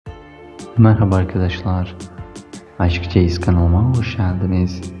Merhaba arkadaşlar, Aşkçayız kanalıma hoş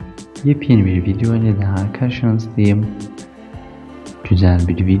geldiniz. Yepyeni bir video ile daha karşınızdayım. Güzel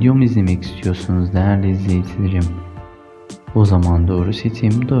bir video mu izlemek istiyorsunuz değerli izleyicilerim? O zaman doğru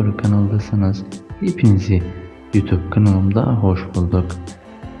seçim, doğru kanaldasınız. Hepinizi YouTube kanalımda hoş bulduk.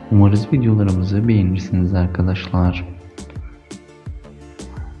 Umarız videolarımızı beğenirsiniz arkadaşlar.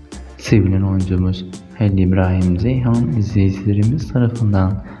 Sevilen oyuncumuz Halil İbrahim Ceyhan izleyicilerimiz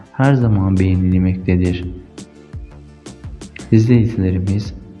tarafından her zaman beğenilmektedir.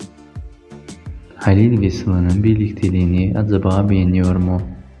 İzleyicilerimiz Halil ve Sıla'nın birlikteliğini acaba beğeniyor mu?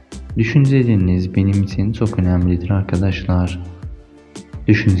 Düşünceleriniz benim için çok önemlidir arkadaşlar.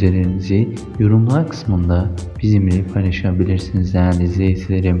 Düşüncelerinizi yorumlar kısmında bizimle paylaşabilirsiniz değerli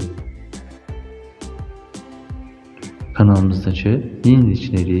izleyicilerim. Kanalımızdaki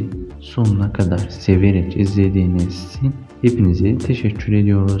yenilikleri sonuna kadar severek izlediğiniz için hepinize teşekkür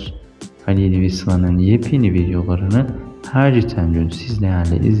ediyoruz. Halil ve Sıla'nın yepyeni videolarını her geçen gün siz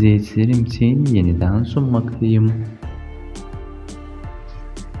değerli izleyicilerim için yeniden sunmaktayım.